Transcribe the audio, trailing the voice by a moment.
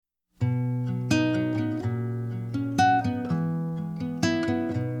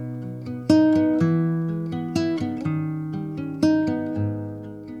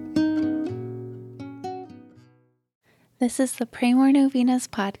This is the Pray More Novenas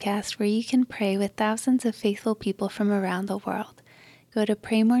podcast where you can pray with thousands of faithful people from around the world. Go to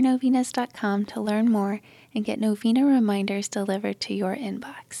praymorenovenas.com to learn more and get novena reminders delivered to your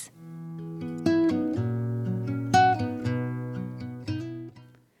inbox.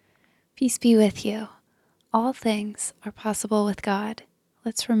 Peace be with you. All things are possible with God.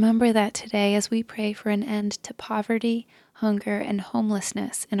 Let's remember that today as we pray for an end to poverty, hunger, and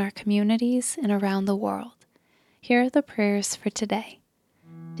homelessness in our communities and around the world. Here are the prayers for today,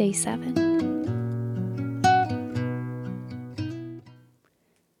 Day 7.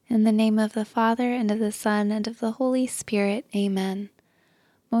 In the name of the Father, and of the Son, and of the Holy Spirit, Amen.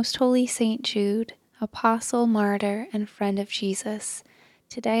 Most Holy Saint Jude, Apostle, Martyr, and friend of Jesus,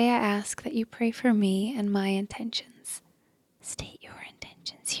 today I ask that you pray for me and my intentions. State your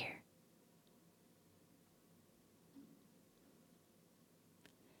intentions here.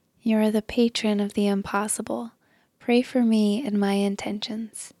 You are the patron of the impossible. Pray for me and my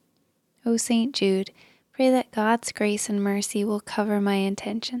intentions. O Saint Jude, pray that God's grace and mercy will cover my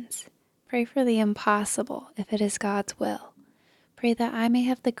intentions. Pray for the impossible if it is God's will. Pray that I may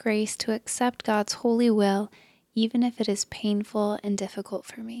have the grace to accept God's holy will, even if it is painful and difficult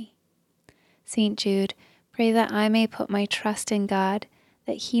for me. Saint Jude, pray that I may put my trust in God,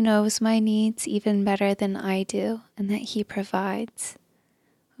 that He knows my needs even better than I do, and that He provides.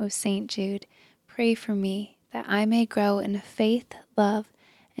 O Saint Jude, pray for me, that I may grow in faith, love,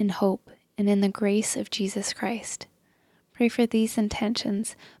 and hope, and in the grace of Jesus Christ. Pray for these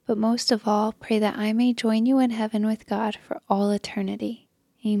intentions, but most of all, pray that I may join you in heaven with God for all eternity.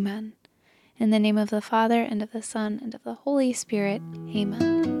 Amen. In the name of the Father, and of the Son, and of the Holy Spirit.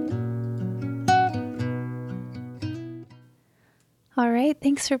 Amen. All right,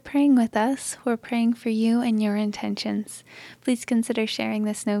 thanks for praying with us. We're praying for you and your intentions. Please consider sharing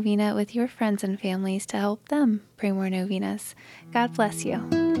this novena with your friends and families to help them pray more novenas. God bless you.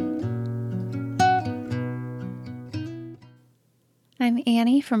 I'm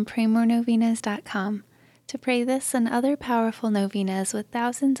Annie from praymorenovenas.com. To pray this and other powerful novenas with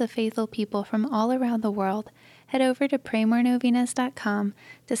thousands of faithful people from all around the world, head over to praymorenovenas.com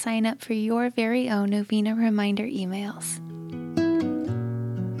to sign up for your very own novena reminder emails.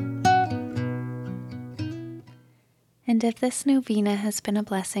 And if this novena has been a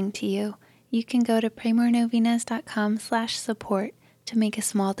blessing to you, you can go to praymorenovenas.com/support to make a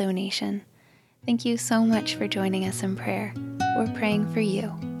small donation. Thank you so much for joining us in prayer. We're praying for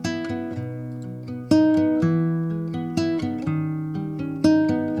you.